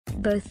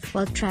Both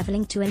while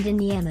traveling to and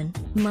in Yemen,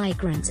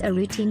 migrants are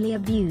routinely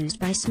abused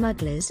by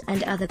smugglers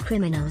and other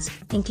criminals,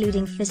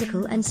 including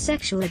physical and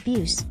sexual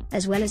abuse,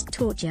 as well as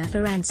torture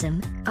for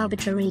ransom,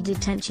 arbitrary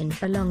detention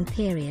for long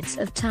periods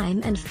of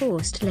time and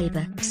forced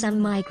labor. Some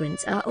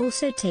migrants are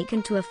also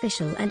taken to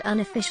official and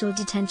unofficial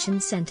detention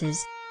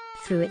centers.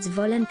 Through its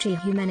voluntary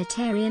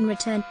humanitarian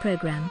return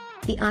program,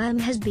 the IOM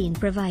has been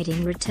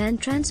providing return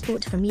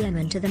transport from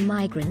Yemen to the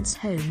migrants'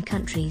 home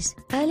countries.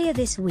 Earlier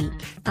this week,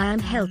 IOM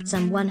helped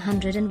some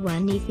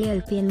 101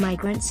 Ethiopian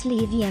migrants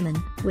leave Yemen,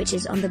 which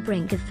is on the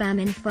brink of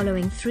famine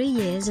following 3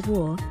 years of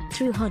war,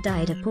 through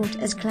Hodeida port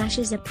as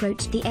clashes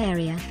approached the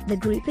area. The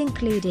group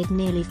included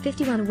nearly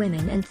 51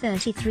 women and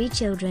 33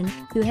 children,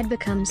 who had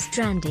become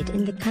stranded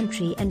in the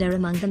country and are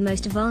among the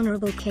most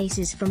vulnerable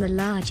cases from a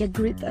larger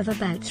group of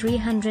about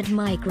 300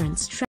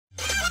 migrants